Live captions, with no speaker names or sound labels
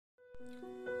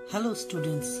Hello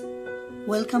students,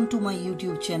 welcome to my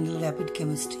YouTube channel Rapid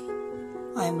Chemistry.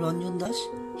 I am Ranjan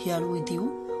here with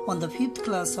you on the 5th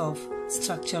class of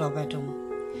Structure of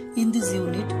Atom. In this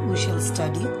unit we shall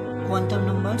study quantum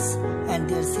numbers and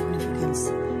their significance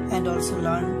and also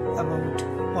learn about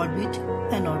orbit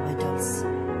and orbitals.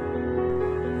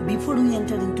 Before we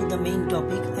enter into the main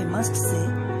topic, I must say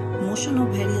motion of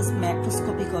various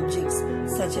macroscopic objects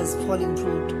such as falling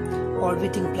fruit,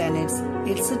 orbiting planets,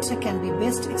 etc. can be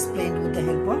best explained with the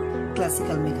help of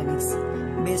classical mechanics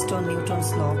based on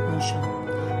Newton's law of motion.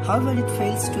 However, it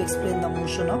fails to explain the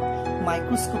motion of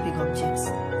microscopic objects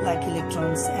like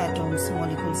electrons, atoms,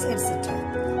 molecules,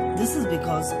 etc. This is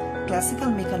because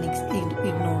classical mechanics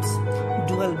ignores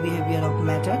dual behavior of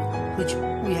matter, which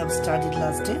we have studied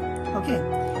last day,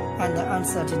 and the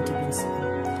uncertainty principle.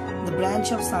 The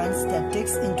branch of science that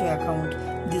takes into account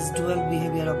this dual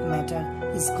behavior of matter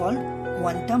is called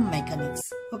quantum mechanics.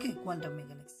 Quantum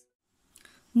mechanics.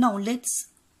 Now let's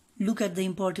look at the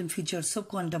important features of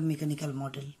quantum mechanical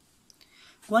model.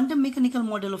 Quantum mechanical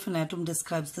model of an atom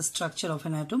describes the structure of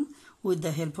an atom with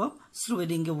the help of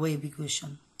Schrödinger wave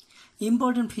equation.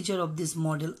 Important feature of this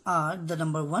model are the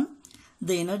number 1,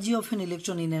 the energy of an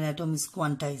electron in an atom is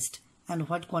quantized, and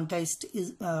what quantized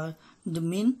is the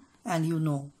mean, and you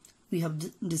know. We have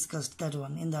discussed that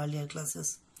one in the earlier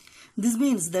classes. This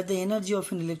means that the energy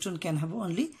of an electron can have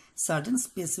only certain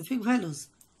specific values.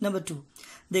 Number 2,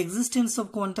 the existence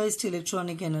of quantized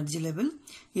electronic energy level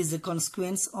is a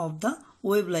consequence of the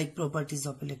wave-like properties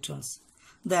of electrons.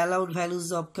 The allowed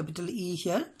values of capital E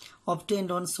here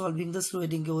obtained on solving the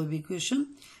Schrödinger wave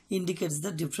equation indicates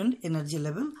the different energy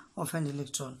level of an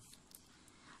electron.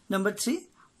 Number 3,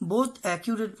 both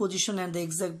accurate position and the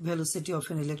exact velocity of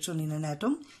an electron in an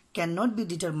atom cannot be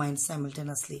determined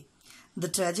simultaneously. The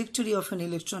trajectory of an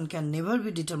electron can never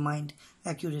be determined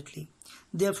accurately.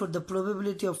 Therefore, the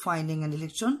probability of finding an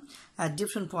electron at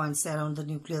different points around the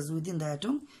nucleus within the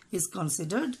atom is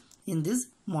considered in this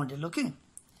model.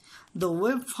 The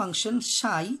wave function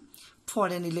psi for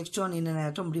an electron in an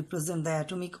atom represents the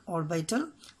atomic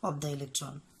orbital of the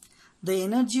electron. The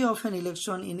energy of an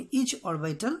electron in each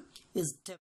orbital is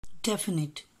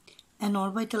definite. An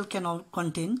orbital can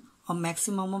contain a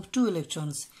maximum of 2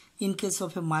 electrons. In case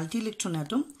of a multi-electron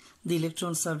atom, the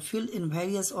electrons are filled in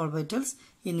various orbitals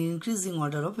in increasing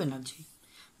order of energy.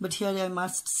 But here I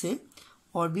must say,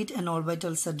 orbit and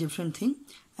orbitals are different thing,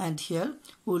 and here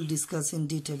we will discuss in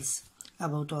details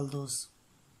about all those.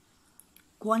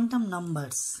 Quantum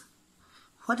numbers.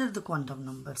 What are the quantum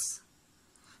numbers?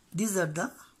 These are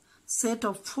the set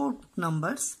of 4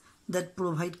 numbers that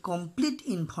provide complete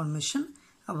information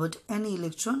about any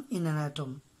electron in an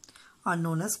atom are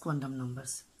known as quantum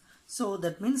numbers. So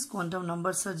that means quantum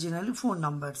numbers are generally 4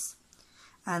 numbers,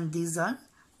 and these are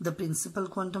the principal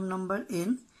quantum number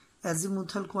n,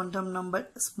 azimuthal quantum number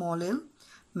small l,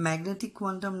 magnetic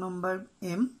quantum number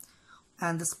m,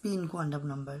 and the spin quantum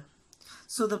number.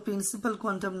 So the principal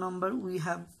quantum number we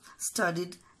have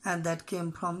studied, and that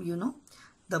came from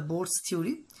the Bohr's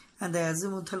theory, and the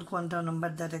azimuthal quantum number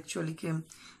that actually came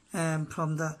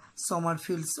from the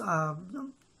Sommerfeld's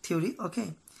theory.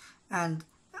 And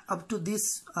up to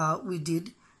this we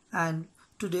did, and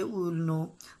today we will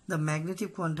know the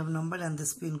magnetic quantum number and the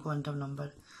spin quantum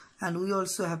number, and we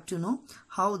also have to know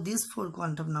how these 4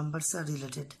 quantum numbers are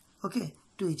related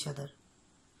to each other.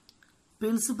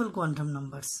 Principal quantum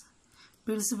numbers.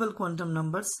 Principal quantum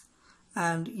numbers,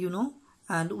 and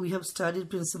and we have studied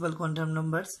principal quantum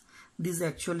numbers. This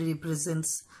actually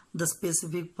represents the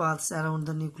specific paths around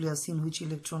the nucleus in which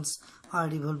electrons are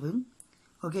revolving.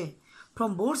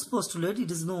 From Bohr's postulate,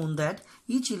 it is known that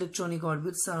each electronic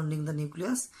orbit surrounding the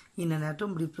nucleus in an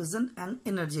atom represents an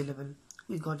energy level.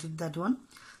 We got it, that one.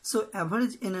 So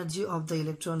average energy of the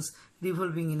electrons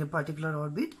revolving in a particular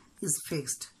orbit is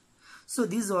fixed. So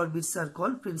these orbits are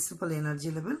called principal energy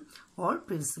level or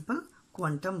principal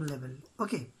quantum level.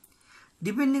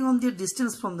 Depending on their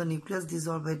distance from the nucleus, these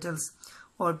orbitals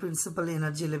or principal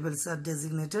energy levels are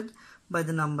designated by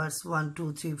the numbers 1,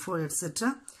 2, 3, 4,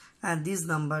 etc. And these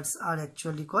numbers are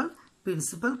actually called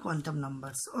principal quantum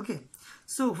numbers.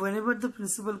 So whenever the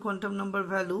principal quantum number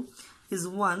value is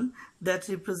 1, that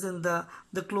represents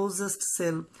the closest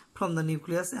cell from the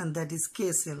nucleus, and that is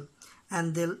K cell,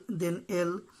 and then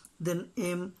L, then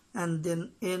M, and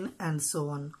then N, and so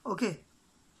on.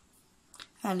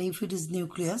 And if it is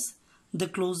nucleus, the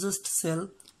closest cell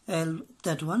L,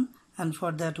 that one, and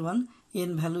for that one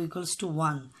N value equals to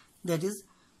 1, that is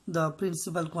the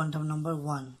principal quantum number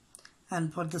 1.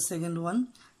 And for the second one,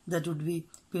 that would be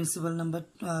principal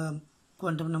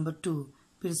quantum number 2,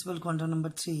 principal quantum number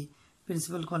 3,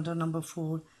 principal quantum number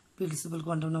 4, principal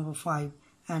quantum number 5,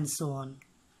 and so on.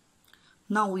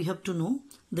 Now we have to know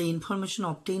the information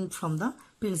obtained from the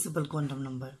principal quantum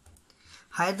number.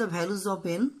 Higher the values of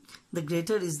n, the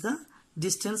greater is the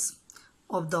distance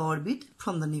of the orbit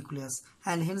from the nucleus,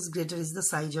 and hence greater is the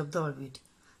size of the orbit.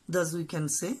 Thus we can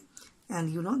say,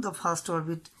 and the first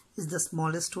orbit is the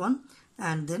smallest one,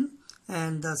 and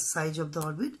the size of the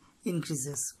orbit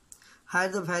increases. Higher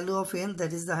the value of n,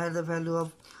 that is the higher the value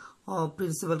of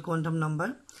principal quantum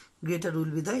number, greater will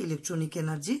be the electronic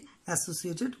energy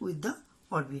associated with the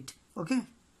orbit. Okay.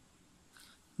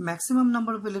 Maximum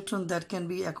number of electrons that can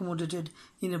be accommodated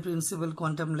in a principal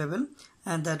quantum level,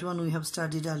 and that one we have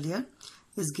studied earlier,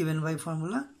 is given by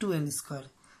formula 2n square,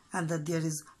 and that there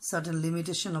is certain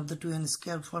limitation of the 2n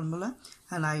square formula,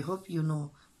 and I hope you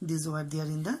know these were there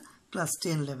in the class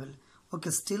 10 level. Okay,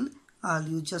 still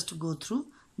you just go through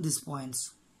these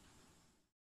points.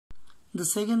 The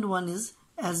second one is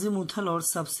azimuthal or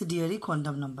subsidiary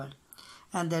quantum number,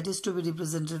 and that is to be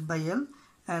represented by L,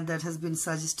 and that has been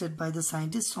suggested by the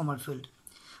scientist Sommerfeld.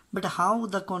 But how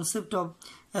the concept of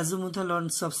azimuthal or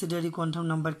subsidiary quantum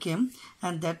number came,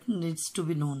 and that needs to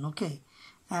be known. Okay,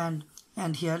 and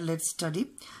here let's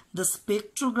study. The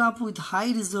spectrograph with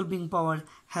high resolving power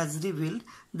has revealed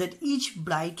that each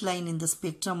bright line in the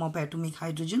spectrum of atomic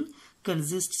hydrogen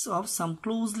consists of some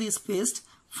closely spaced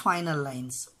final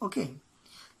lines. Okay,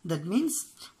 that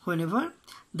means whenever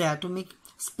the atomic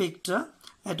spectra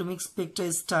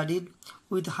is studied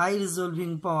with high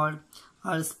resolving power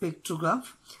or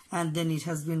spectrograph, and then it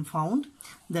has been found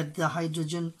that the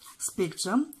hydrogen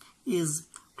spectrum is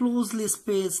closely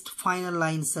spaced final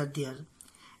lines are there,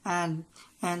 and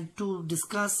to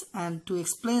discuss and to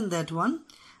explain that one,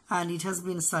 and it has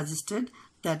been suggested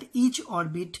that each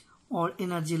orbit or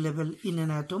energy level in an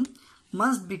atom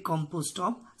must be composed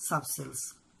of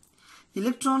subcells.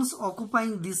 Electrons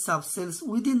occupying these subcells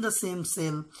within the same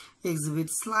cell exhibit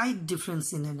slight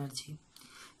difference in energy.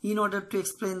 In order to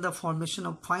explain the formation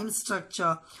of fine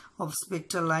structure of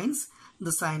spectral lines,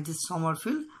 the scientist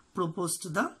Sommerfeld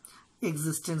proposed the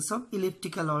existence of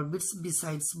elliptical orbits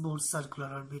besides both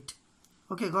circular orbit.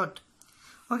 Okay, got?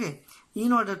 Okay,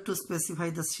 in order to specify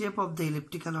the shape of the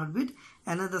elliptical orbit,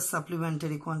 another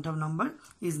supplementary quantum number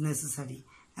is necessary,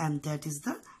 and that is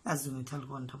the azimuthal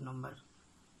quantum number.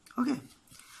 Okay,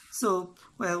 so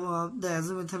the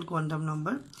azimuthal quantum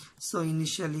number, so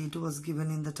initially it was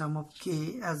given in the term of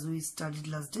k as we studied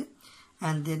last day,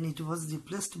 and then it was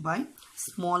replaced by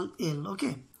small l.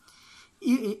 Okay,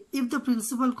 if the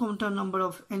principal quantum number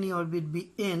of any orbit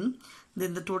be n,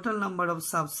 then the total number of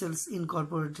subcells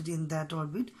incorporated in that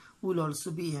orbit will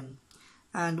also be n,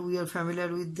 and we are familiar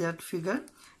with that figure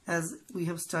as we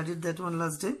have studied that one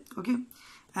last day. Okay,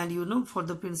 and for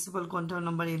the principal quantum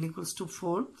number n equals to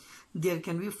 4, there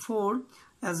can be 4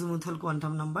 azimuthal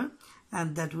quantum number,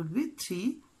 and that would be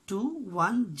 3, 2,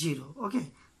 1, 0. Okay,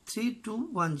 3, 2,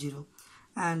 1, 0,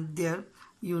 and there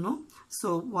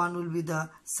so 1 will be the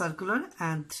circular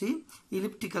and 3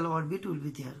 elliptical orbit will be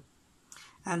there.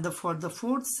 And for the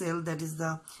fourth cell, that is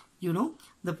the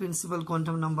the principal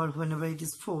quantum number, whenever it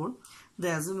is 4, the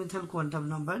azimuthal quantum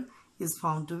number is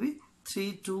found to be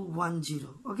 3210.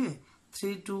 Okay,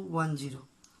 3210.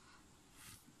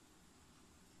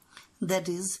 That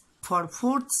is, for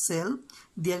fourth cell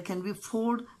there can be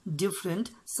 4 different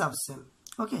subcells.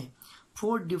 Okay,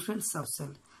 4 different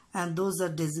subcells, and those are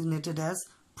designated as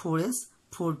 4s,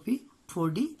 4p,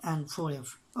 4d and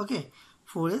 4f. Okay,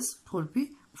 4s, 4p,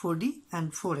 4d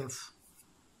and 4f.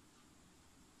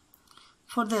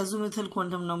 For the azimuthal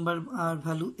quantum number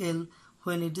value L,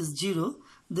 when it is 0,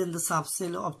 then the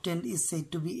subcell obtained is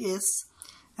said to be S,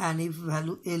 and if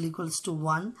value L equals to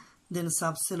 1, then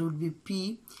subcell would be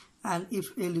P, and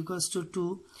if L equals to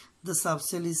 2, the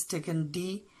subcell is taken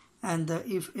D, and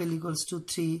if L equals to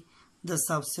 3, the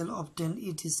subcell obtained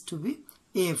it is to be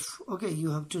F. Okay,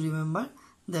 you have to remember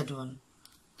that one.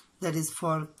 That is,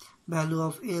 for value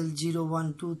of L 0,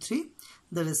 1, 2, 3,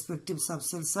 the respective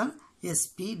subcells are S,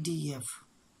 P, D, F.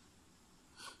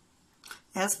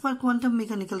 As per quantum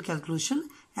mechanical calculation,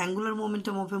 angular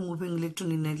momentum of a moving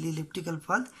electron in an elliptical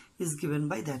path is given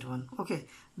by that one. Okay,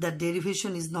 that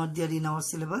derivation is not there in our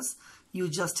syllabus. You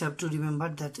just have to remember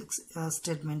that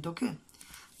statement. Okay,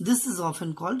 this is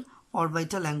often called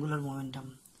orbital angular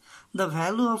momentum. The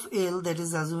value of L, that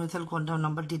is azimuthal quantum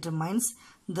number, determines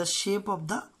the shape of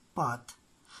the path.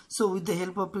 So with the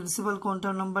help of principal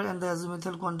quantum number and the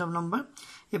azimuthal quantum number,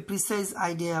 a precise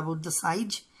idea about the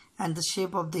size and the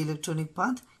shape of the electronic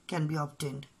path can be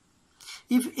obtained.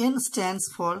 If n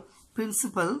stands for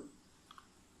principal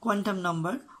quantum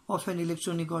number of an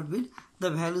electronic orbit,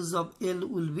 the values of L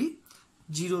will be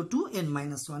 0 to n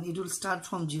minus 1. It will start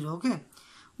from 0, okay,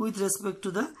 with respect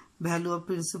to the value of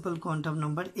principal quantum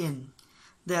number n.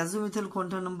 The azimuthal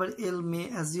quantum number L may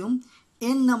assume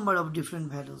n number of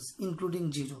different values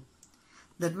including 0.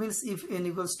 That means if n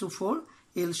equals to 4,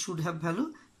 L should have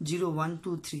value 0, 1,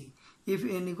 2, 3. If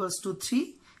n equals to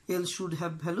 3, L should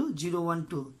have value 0, 1,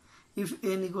 2. If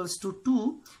n equals to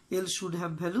 2, L should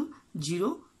have value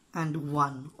 0 and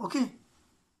 1. Okay.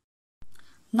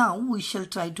 Now we shall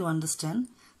try to understand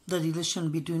the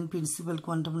relation between principal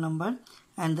quantum number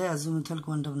and the azimuthal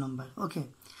quantum number. Okay.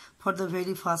 For the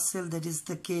very first cell, that is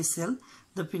the K cell,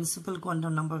 the principal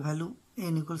quantum number value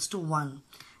n equals to 1.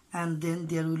 And then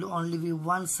there will only be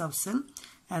one subcell,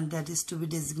 and that is to be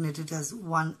designated as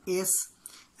 1s,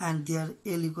 and there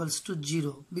L equals to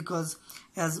 0, because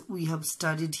as we have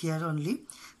studied here only,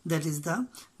 that is the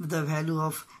value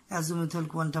of azimuthal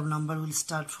quantum number will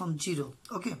start from 0.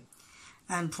 Okay.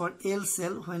 And for L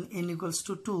cell, when n equals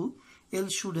to 2, L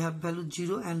should have value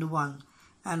 0 and 1.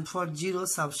 And for 0,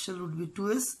 subshell would be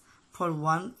 2s. For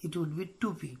 1, it would be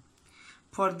 2p.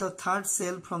 For the third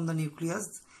cell from the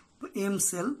nucleus, M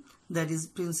cell, that is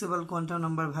principal quantum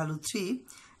number value 3,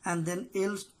 and then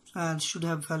L should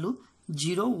have value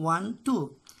 0, 1,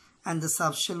 2, and the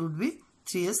subshell would be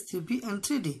 3s, 3p and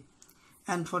 3d.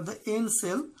 And for the N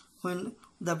cell, when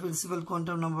the principal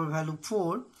quantum number value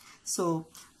 4, so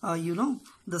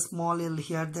the small l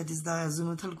here, that is the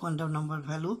azimuthal quantum number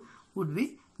value, would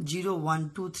be 0,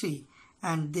 1, 2, 3,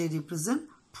 and they represent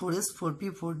 4s,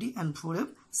 4p, 4d and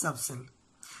 4f subcell.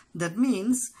 That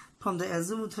means from the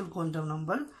azimuthal quantum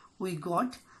number we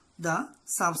got the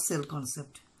subcell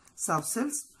concept.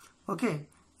 Subcells, okay.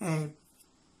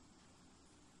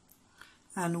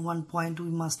 And one point we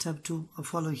must have to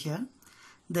follow here,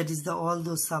 that is the all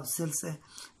those subcells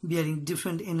bearing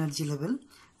different energy level,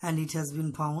 and it has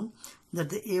been found that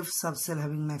the F subcell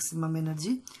having maximum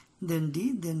energy, then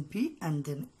D, then P and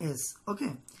then S.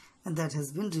 Okay, and that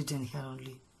has been written here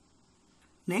only.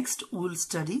 Next we will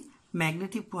study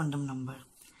magnetic quantum number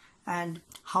and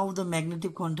how the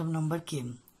magnetic quantum number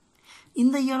came.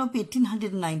 In the year of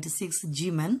 1896,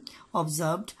 G-Man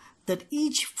observed that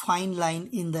each fine line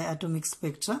in the atomic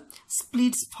spectra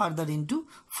splits further into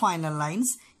finer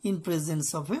lines in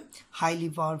presence of a highly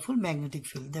powerful magnetic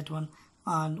field. That one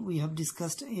we have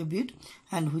discussed a bit,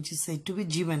 and which is said to be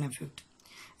G-Man effect.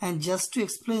 And just to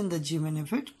explain the G-Man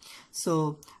effect,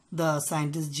 so the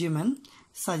scientist G-Man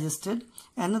suggested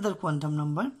another quantum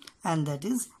number, and that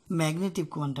is magnetic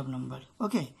quantum number.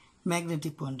 Okay,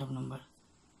 magnetic quantum number.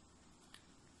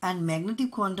 And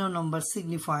magnetic quantum number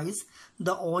signifies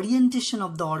the orientation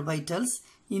of the orbitals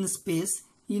in space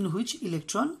in which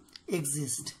electron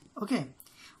exist. Okay,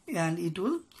 and it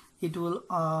will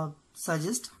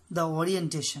suggest the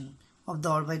orientation of the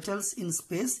orbitals in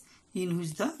space in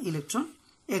which the electron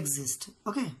exist.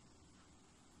 Okay.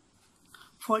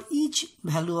 For each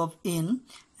value of n,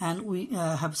 and we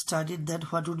have studied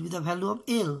that what would be the value of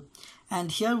L,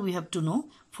 and here we have to know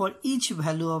for each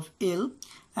value of L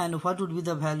and what would be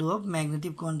the value of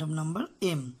magnetic quantum number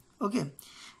M. Okay,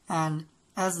 and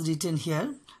as written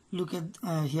here, look at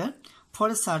here, for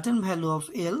a certain value of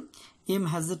L, M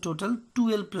has a total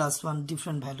 2L plus 1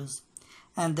 different values,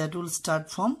 and that will start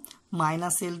from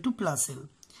minus L to plus L,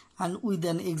 and with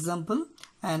an example,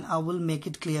 and I will make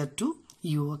it clear to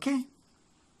you. Okay,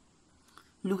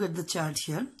 look at the chart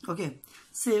here. Okay,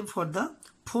 say for the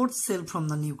fourth cell from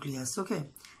the nucleus, okay,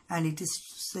 and it is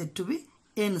said to be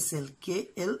N cell,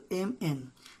 KLMN,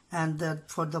 and that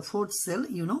for the fourth cell,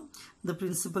 the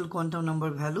principal quantum number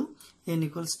value n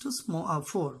equals to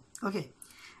 4. Okay,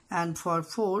 and for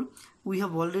 4 we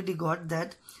have already got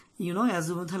that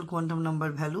azimuthal quantum number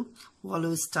value will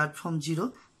always start from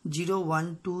 0, 0,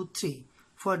 1, 2, 3.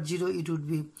 For 0 it would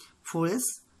be 4s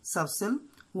subcell,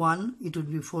 1 it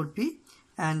would be 4p,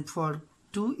 and for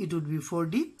 2 it would be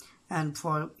 4d, and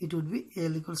for it would be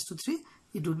L equals to 3,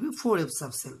 it would be 4f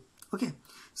subcell. Okay,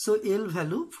 so L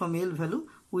value, from L value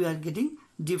we are getting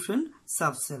different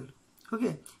subcell,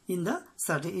 okay, in a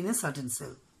certain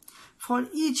cell. For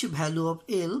each value of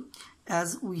L,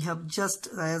 as I have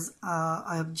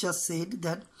just said,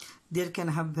 that there can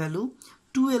have value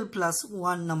 2L plus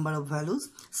 1 number of values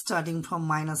starting from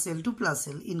minus L to plus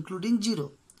L including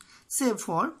 0. Say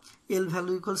for L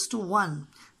value equals to 1,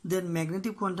 then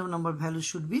magnetic quantum number value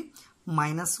should be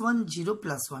minus 1, 0,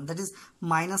 plus 1, that is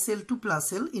minus L to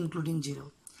plus L including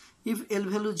 0. If L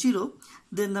value 0,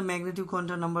 then the magnetic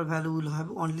quantum number value will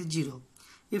have only 0.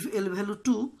 If L value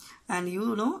 2, and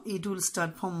it will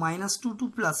start from minus 2 to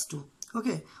plus 2.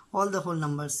 Okay, all the whole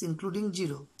numbers including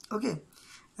 0. Okay,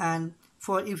 and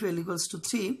for if L equals to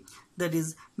 3, that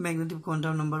is magnetic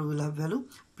quantum number will have value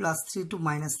 +3 to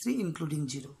 -3 including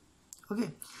 0.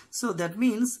 Okay, so that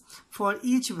means for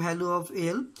each value of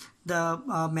L, the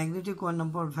magnetic quantum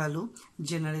number value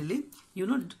generally,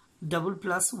 double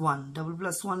plus 1. Double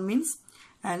plus 1 means,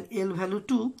 and L value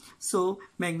 2, so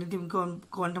magnetic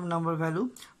quantum number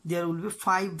value, there will be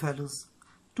 5 values.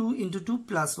 2 into 2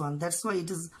 plus 1. That's why it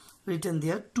is written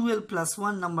there. 2L plus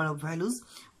 1 number of values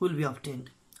will be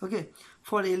obtained. Okay,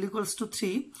 for L equals to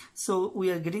 3, so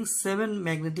we are getting 7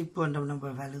 magnetic quantum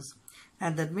number values,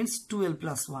 and that means 2L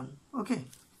plus 1. Okay,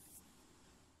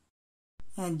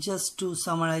 and just to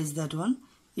summarize that one,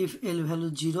 if L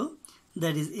value 0,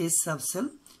 that is S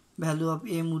subcell, value of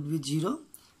M would be 0,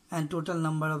 and total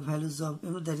number of values of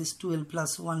M, that is 2L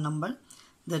plus 1 number,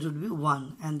 that would be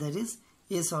 1, and that is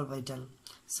S orbital.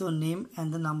 So name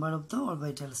and the number of the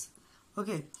orbitals.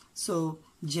 Okay, so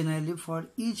generally for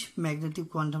each magnetic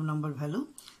quantum number value,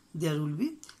 there will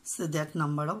be that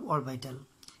number of orbital.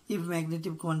 If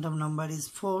magnetic quantum number is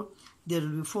 4, there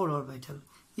will be 4 orbital.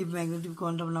 If magnetic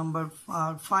quantum number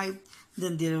are 5,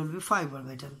 then there will be 5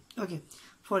 orbital. Okay,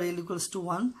 for L equals to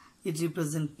 1, it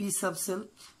represents P subcell.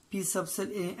 P subcell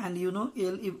A, and L,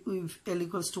 if L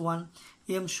equals to 1,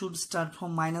 M should start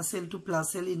from -L to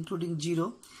 +L including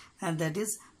 0, and that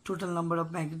is total number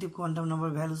of magnetic quantum number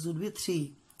values would be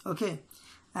 3. Okay,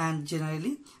 and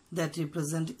generally that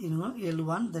represent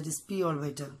L1, that is P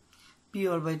orbital. P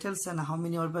orbitals, and how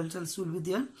many orbitals will be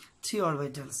there? 3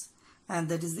 orbitals, and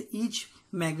that is each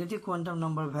magnetic quantum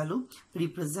number value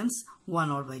represents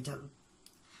 1 orbital.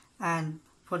 And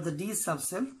for the D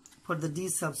subcell,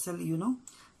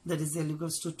 that is L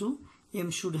equals to 2, M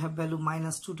should have value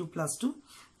 -2 to +2.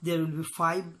 There will be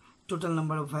 5 total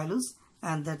number of values,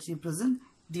 and that represent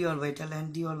D orbital,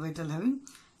 and D orbital having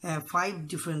 5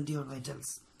 different D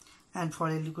orbitals. And for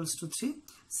L equals to 3,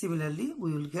 similarly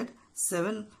we will get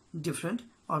 7 different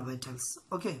orbitals.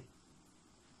 Okay,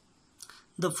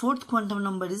 the fourth quantum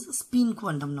number is spin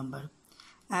quantum number,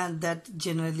 and that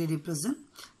generally represent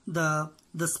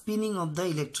the spinning of the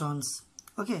electrons.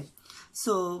 Okay,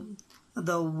 so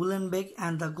the Uhlenbeck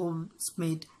and the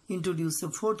Goldsmith introduced a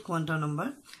fourth quantum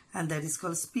number, and that is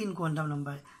called spin quantum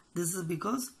number. This is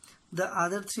because the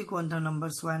other 3 quantum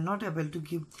numbers were not able to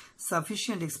give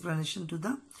sufficient explanation to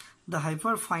the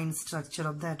hyperfine structure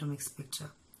of the atomic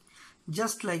spectra.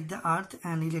 Just like the Earth,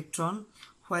 an electron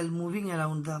while moving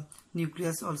around the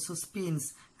nucleus also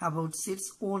spins about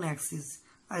its own axis,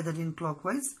 either in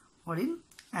clockwise or in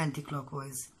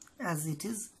anti-clockwise, as it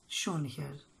is shown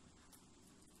here.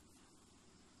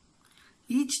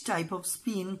 Each type of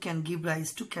spin can give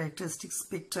rise to characteristic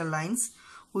spectral lines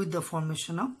with the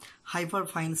formation of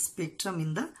hyperfine spectrum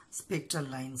in the spectral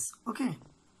lines. Okay,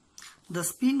 the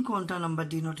spin quantum number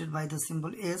denoted by the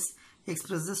symbol S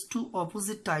expresses 2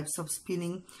 opposite types of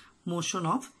spinning motion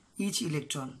of each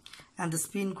electron, and the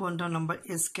spin quantum number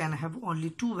S can have only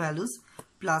 2 values,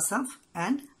 +half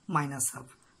and -half,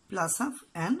 +half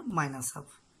and -half.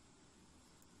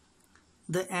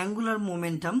 The angular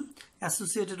momentum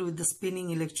associated with the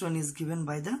spinning electron is given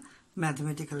by the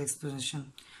mathematical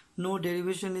explanation. No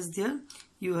derivation is there,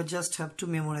 you just have to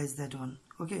memorize that one.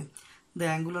 Okay, the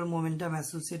angular momentum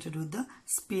associated with the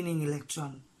spinning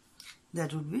electron,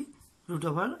 that would be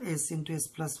 √S into S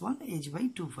plus 1 h by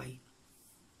 2 pi.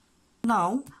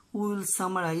 Now we will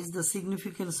summarize the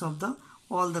significance of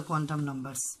all the quantum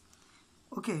numbers.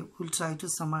 Okay, we'll try to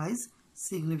summarize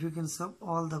significance of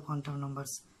all the quantum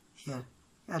numbers here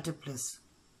at a place.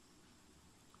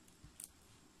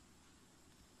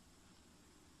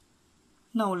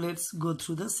 Now let's go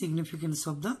through the significance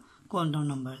of the quantum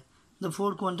number. The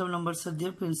 4 quantum numbers are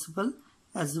there: principal,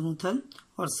 azimuthal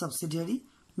or subsidiary,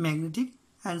 magnetic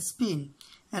and spin.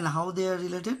 And how they are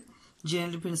related?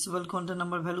 Generally principal quantum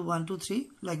number value 1, 2, 3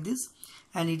 like this,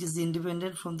 and it is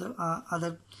independent from the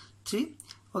other 3.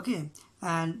 Okay,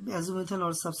 and azimuthal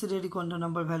or subsidiary quantum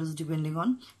number values depending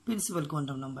on principal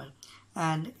quantum number,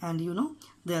 and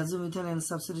the azimuthal and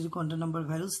subsidiary quantum number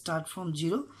values start from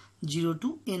 0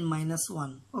 to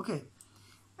n-1. Okay,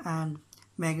 and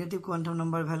magnetic quantum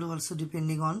number value also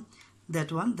depending on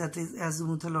that one, that is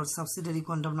azimuthal or subsidiary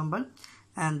quantum number,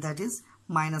 and that is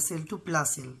 -L to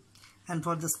 +L. And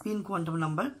for the spin quantum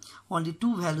number, only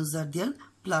 2 values are there,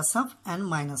 +half and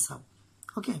 -half.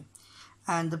 Okay,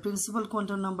 and the principal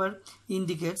quantum number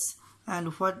indicates, and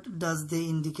what does they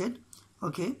indicate?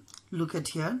 Okay, look at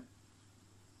here.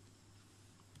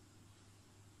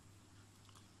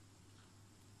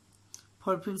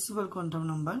 For principal quantum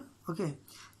number, okay,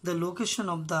 the location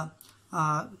of the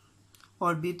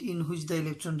orbit in which the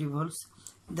electron revolves,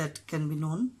 that can be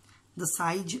known. The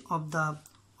size of the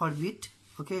orbit,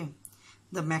 okay,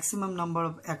 the maximum number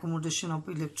of accommodation of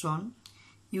electron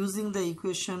Using the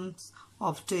equations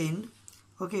obtained,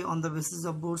 okay, on the basis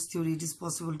of Bohr's theory, it is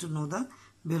possible to know the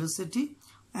velocity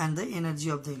and the energy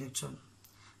of the electron.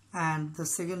 And the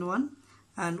second one,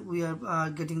 and we are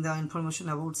getting the information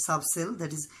about subcell,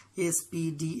 that is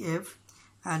SPDF,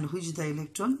 and which the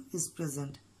electron is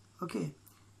present. Okay,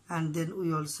 and then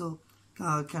we also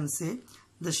can say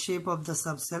the shape of the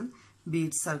subcell, be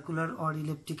it circular or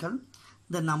elliptical.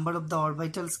 The number of the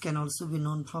orbitals can also be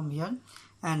known from here,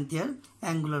 and their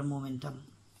angular momentum.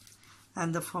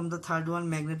 And from the third one,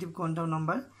 magnetic quantum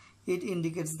number, it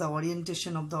indicates the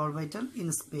orientation of the orbital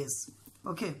in space.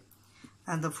 Okay,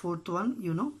 and the fourth one,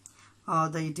 you know,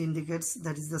 it indicates,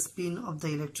 that is the spin of the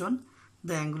electron,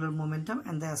 the angular momentum,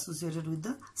 and the associated with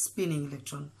the spinning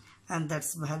electron, and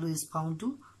that's value is found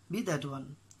to be that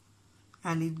one.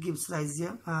 And it gives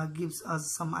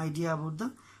us some idea about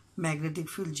the magnetic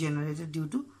field generated due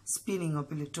to spinning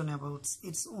of electron about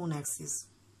its own axis.